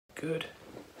Good.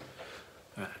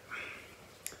 Alright.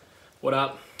 What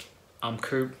up? I'm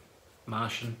Coop,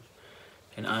 Martian,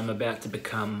 and I'm about to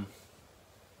become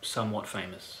somewhat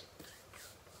famous.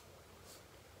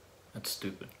 That's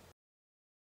stupid.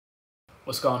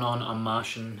 What's going on? I'm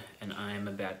Martian, and I am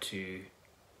about to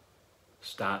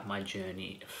start my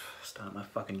journey. Start my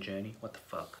fucking journey? What the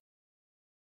fuck?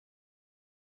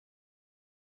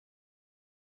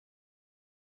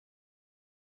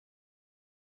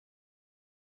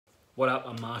 What up?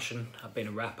 I'm Martian. I've been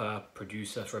a rapper,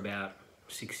 producer for about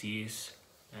 6 years,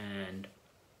 and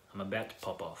I'm about to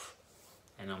pop off,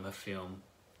 and I'm gonna film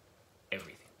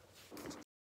everything.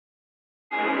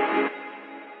 I'm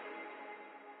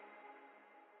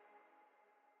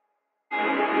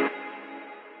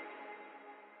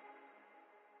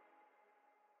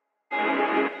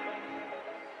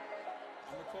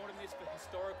recording this for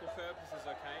historical purposes,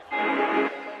 okay?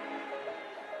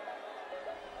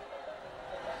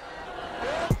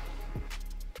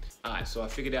 Alright, so I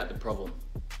figured out the problem.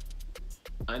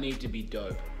 I need to be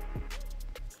dope.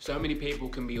 So many people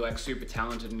can be like super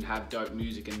talented and have dope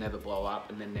music and never blow up,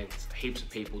 and then there's heaps of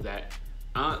people that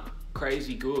aren't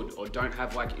crazy good or don't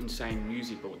have like insane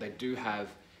music, but what they do have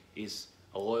is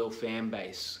a loyal fan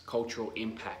base, cultural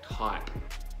impact, hype.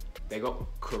 They got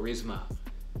charisma.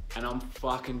 And I'm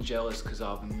fucking jealous because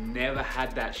I've never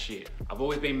had that shit. I've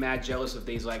always been mad jealous of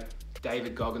these like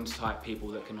David Goggins type people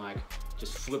that can like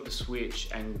just flip a switch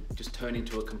and just turn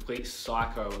into a complete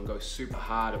psycho and go super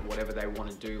hard at whatever they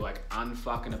want to do, like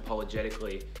unfucking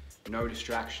apologetically, no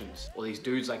distractions. Or these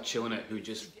dudes like Chillin' It who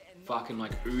just fucking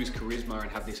like ooze charisma and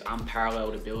have this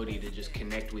unparalleled ability to just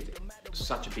connect with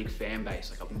such a big fan base.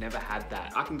 Like I've never had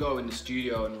that. I can go in the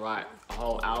studio and write a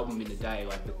whole album in a day.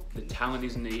 Like the talent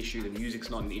isn't the issue, the music's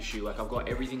not an issue. Like I've got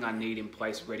everything I need in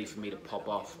place ready for me to pop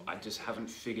off. I just haven't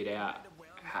figured out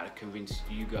how to convince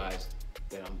you guys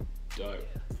that I'm dope.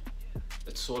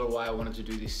 That's sort of why I wanted to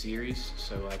do this series,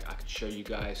 so like I could show you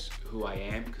guys who I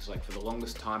am, because like for the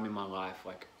longest time in my life,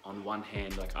 like on one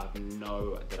hand, like I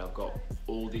know that I've got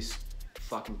all this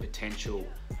fucking potential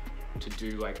to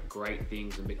do like great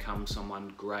things and become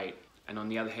someone great, and on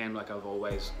the other hand, like I've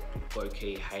always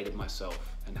low-key hated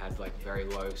myself and had like very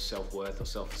low self-worth or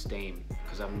self-esteem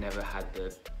because I've never had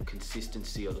the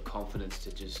consistency or the confidence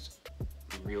to just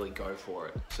really go for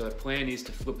it. So the plan is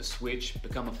to flip a switch,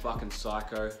 become a fucking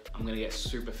psycho. I'm gonna get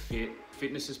super fit.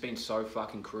 Fitness has been so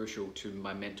fucking crucial to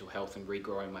my mental health and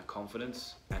regrowing my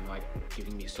confidence and like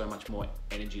giving me so much more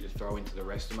energy to throw into the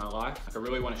rest of my life. Like, I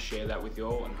really want to share that with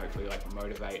y'all and hopefully like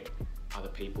motivate other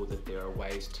people that there are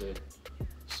ways to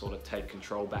sort of take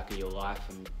control back of your life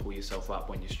and pull yourself up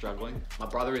when you're struggling. My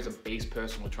brother is a beast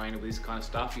personal trainer with this kind of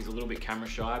stuff. He's a little bit camera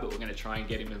shy, but we're gonna try and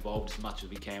get him involved as much as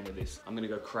we can with this. I'm gonna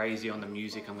go crazy on the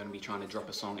music. I'm gonna be trying to drop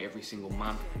a song every single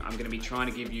month. I'm gonna be trying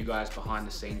to give you guys behind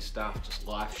the scenes stuff, just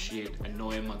life shit,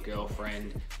 annoying my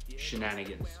girlfriend,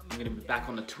 shenanigans. I'm gonna be back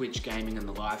on the Twitch gaming and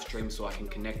the live stream so I can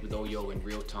connect with all y'all in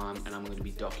real time, and I'm gonna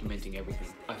be documenting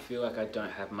everything. I feel like I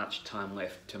don't have much time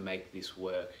left to make this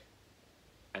work.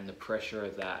 And the pressure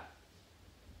of that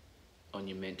on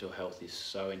your mental health is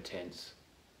so intense.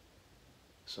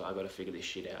 So I gotta figure this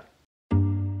shit out.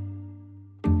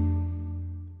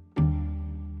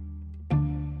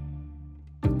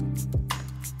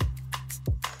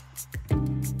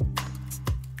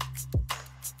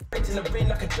 In the ring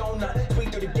like a donut,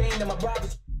 tweet through the game that my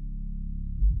rivals.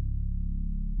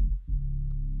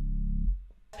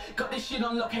 Got this shit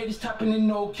on lock, haters tapping in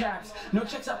no caps. No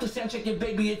checks out the sound check, yeah,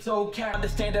 baby, it's okay.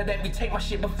 Understand that every take my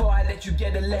shit before I let you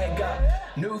get a leg up.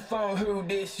 New phone, who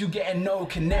this? You getting no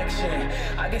connection.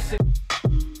 I guess it.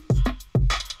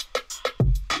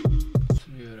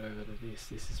 Move it over to this.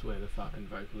 This is where the fucking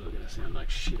vocals are gonna sound like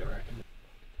shit, I reckon.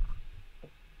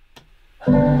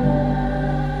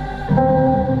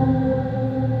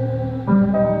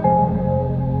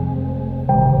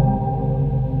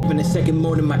 A second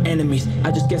more than my enemies.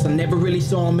 I just guess I never really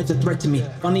saw them as a threat to me.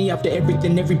 Funny, after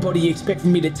everything everybody expect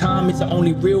from me, the time is the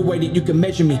only real way that you can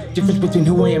measure me. Difference between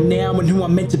who I am now and who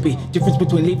I'm meant to be. Difference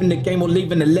between leaving the game or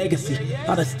leaving a legacy.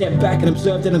 I just step back and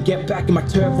observe, then I'll get back in my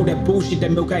turf. All that bullshit,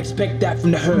 that milk, I expect that from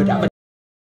the herd. Ready?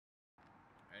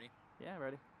 Yeah,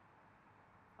 ready.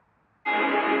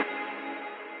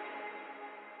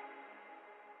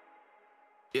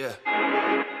 Yeah.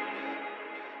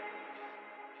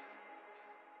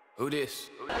 Who this?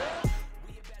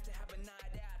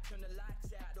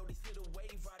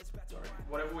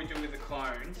 Whatever we do with the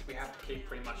clones, we have to keep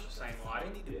pretty much the same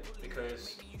lighting,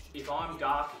 because if I'm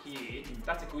dark here,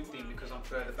 that's a good thing because I'm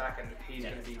further back and he's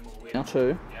going to be more lit. Now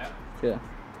two. Yeah? Yeah.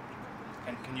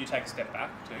 And can you take a step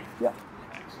back too? Yeah.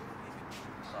 Thanks.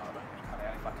 So I don't get cut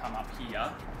out if I come up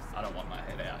here, I don't want my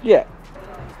head out. Yeah.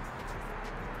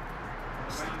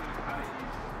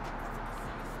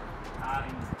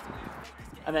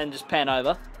 And then just pan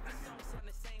over.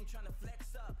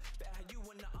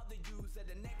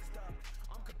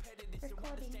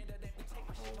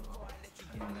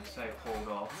 And when they say hold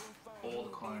off, all the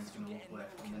clones are going to look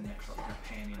left and the next shot's going to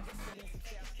pan in.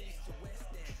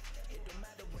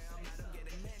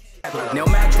 Now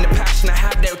imagine the passion I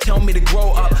have, they'll tell me to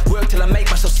grow up. Work till I make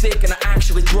myself sick and I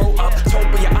actually grow up. Told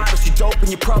by your idols you dope and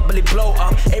you probably blow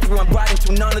up. Everyone writing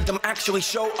till none of them actually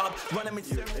show up. Run them in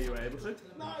circles. Are you able to?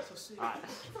 No. Alright.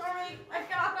 Sorry, I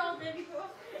can't hold anymore.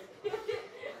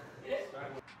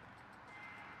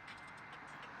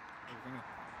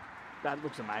 That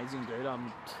looks amazing, dude.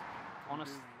 I'm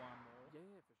honest.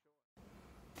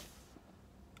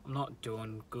 I'm not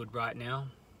doing good right now.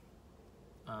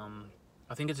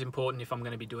 I think it's important if I'm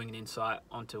going to be doing an insight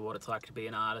onto what it's like to be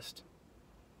an artist,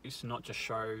 is to not just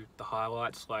show the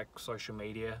highlights like social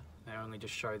media. They only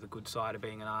just show the good side of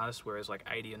being an artist, whereas like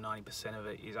 80 or 90% of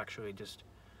it is actually just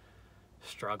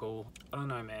struggle. I don't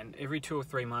know, man. Every 2 or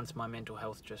 3 months my mental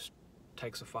health just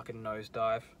takes a fucking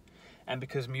nosedive. And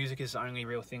because music is the only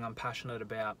real thing I'm passionate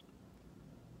about,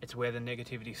 it's where the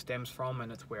negativity stems from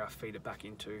and it's where I feed it back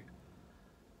into.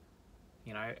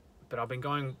 You know, but I've been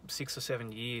going 6 or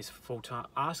 7 years full time.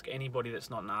 Ask anybody that's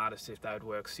not an artist if they would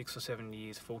work 6 or 7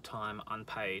 years full time,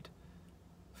 unpaid,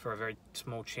 for a very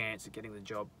small chance at getting the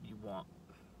job you want.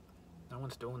 No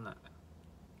one's doing that.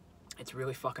 It's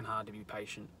really fucking hard to be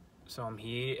patient. So I'm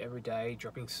here every day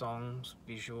dropping songs,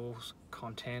 visuals,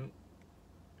 content,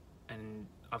 and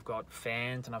I've got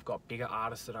fans and I've got bigger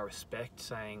artists that I respect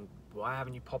saying, why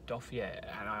haven't you popped off yet?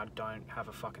 And I don't have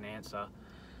a fucking answer.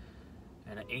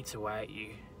 And it eats away at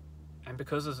you. And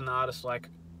because as an artist, like,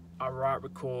 I write,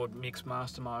 record, mix,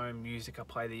 master my own music, I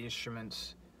play the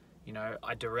instruments, you know,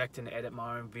 I direct and edit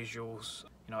my own visuals,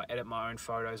 you know, I edit my own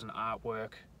photos and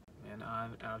artwork, and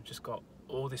I've just got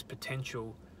all this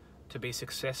potential to be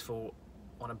successful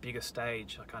on a bigger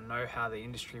stage. Like, I know how the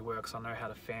industry works, I know how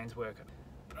the fans work,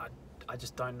 but I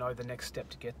just don't know the next step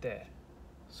to get there.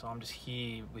 So I'm just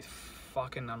here with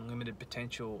fucking unlimited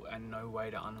potential and no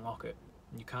way to unlock it.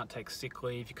 You can't take sick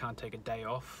leave, you can't take a day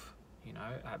off. You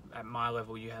know, at my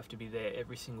level, you have to be there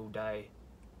every single day,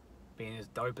 being as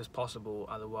dope as possible,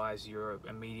 otherwise you're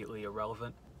immediately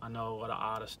irrelevant. I know a lot of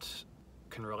artists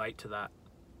can relate to that,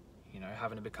 you know,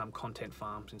 having to become content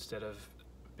farms instead of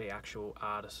be actual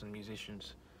artists and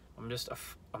musicians.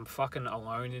 I'm fucking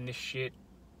alone in this shit.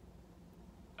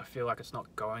 I feel like it's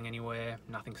not going anywhere,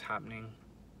 nothing's happening,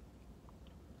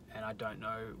 and I don't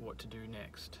know what to do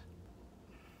next.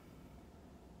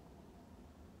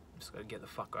 Just gotta get the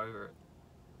fuck over it.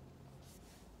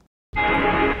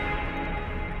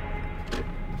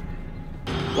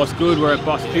 What's good? We're at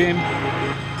Boss Gym.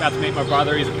 About to meet my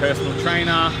brother. He's a personal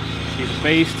trainer. He's a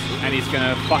beast, and he's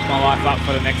gonna fuck my life up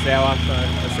for the next hour. So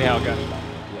let's see how it goes.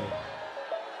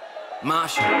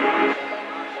 Martian.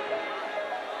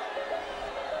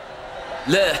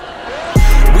 Look,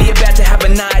 we about to have a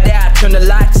night out. Turn the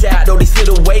lights out. All these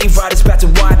little wave riders about to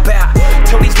wipe out.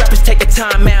 Tell these rappers take a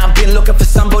time out. Been looking for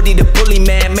somebody to bully,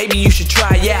 man. Maybe you should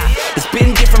try out. It's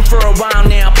been different for a while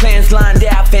now. Plans lined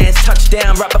out. Fans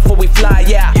touchdown right before we fly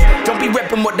out. Don't be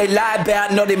repping what they lie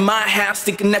about. Not in my house.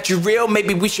 Thinking that you're real.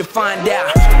 Maybe we should find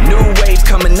out. New wave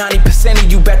coming. 90%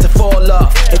 of you about to fall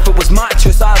off. If it was my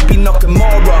choice, I'd be knocking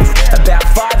more off. About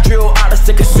 5 drill artists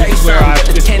that could say something.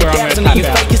 But the 10,000 of you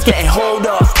fakers getting hold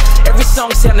off. Every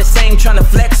song sound the same, trying to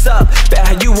flex up. Bet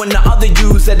how you and the other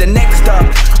yous are the next up.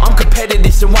 I'm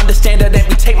competitive, so understand that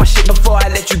we take my shit before I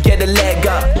let you get a leg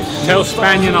up. Tell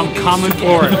Spanian I'm coming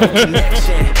for it.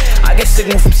 I get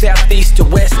signal from southeast to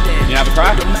west end. You have a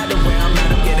crack?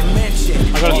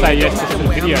 I gotta say yes to the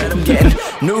video.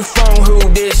 New phone, who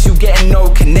this? You getting no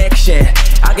connection.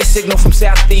 I get signal from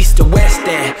southeast to west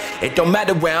end. It don't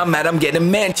matter where I'm at, I'm getting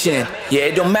mentioned. Yeah,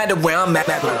 it don't matter where I'm at.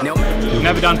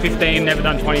 Never done 15, never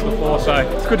done 20 before, so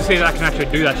it's good to see that I can actually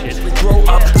do that shit. Grow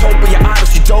up, told by your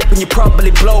idols you dope and you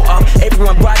probably blow up.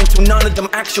 Everyone writing till none of them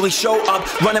actually show up.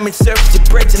 Run them in circles, your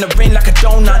breads in the ring like a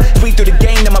donut. Tweet through the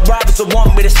game that my rivals will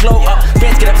want me to slow up.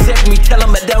 Fans get upset when we tell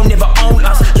them that they'll never own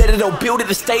us. Let it all build at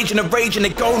the stage and the rage and they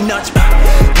go nuts.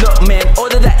 Look man, all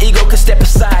of that ego can step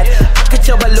aside. I can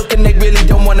tell by looking they really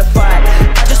don't wanna fight.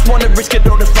 I just wanna risk it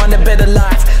all to find a better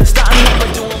life. Starting up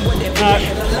and doing whatever.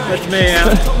 That's me,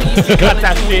 cut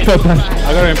that shit.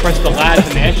 I gotta impress the lads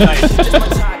in their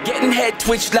shape. Getting head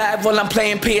twitch live while I'm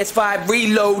playing PS5.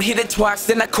 Reload, hit it twice,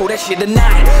 then I call that shit a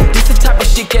night. This the type of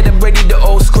shit getting ready to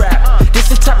all scrap. This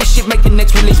the type of shit make the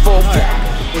next release fall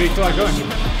flat. What do you feel like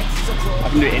doing? I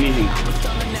can do anything.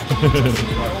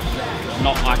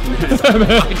 Not I can do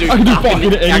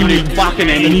fucking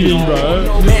anything,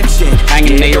 bro.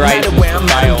 Hanging knee raises.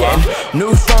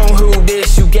 New phone, who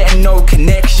this? You getting no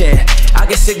connection. I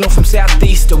get signal from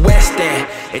southeast to west end.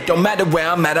 It don't matter where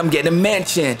I'm at, I'm getting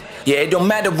mentioned. Yeah, it don't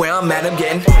matter where I'm at, I'm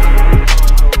getting.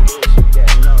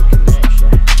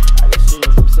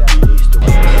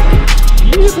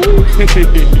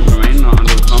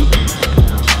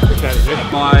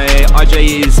 My IG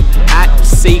is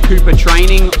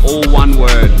 @CCooperTraining, all one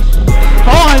word.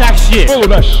 Follow that shit. Follow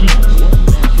that shit.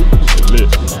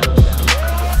 Lit.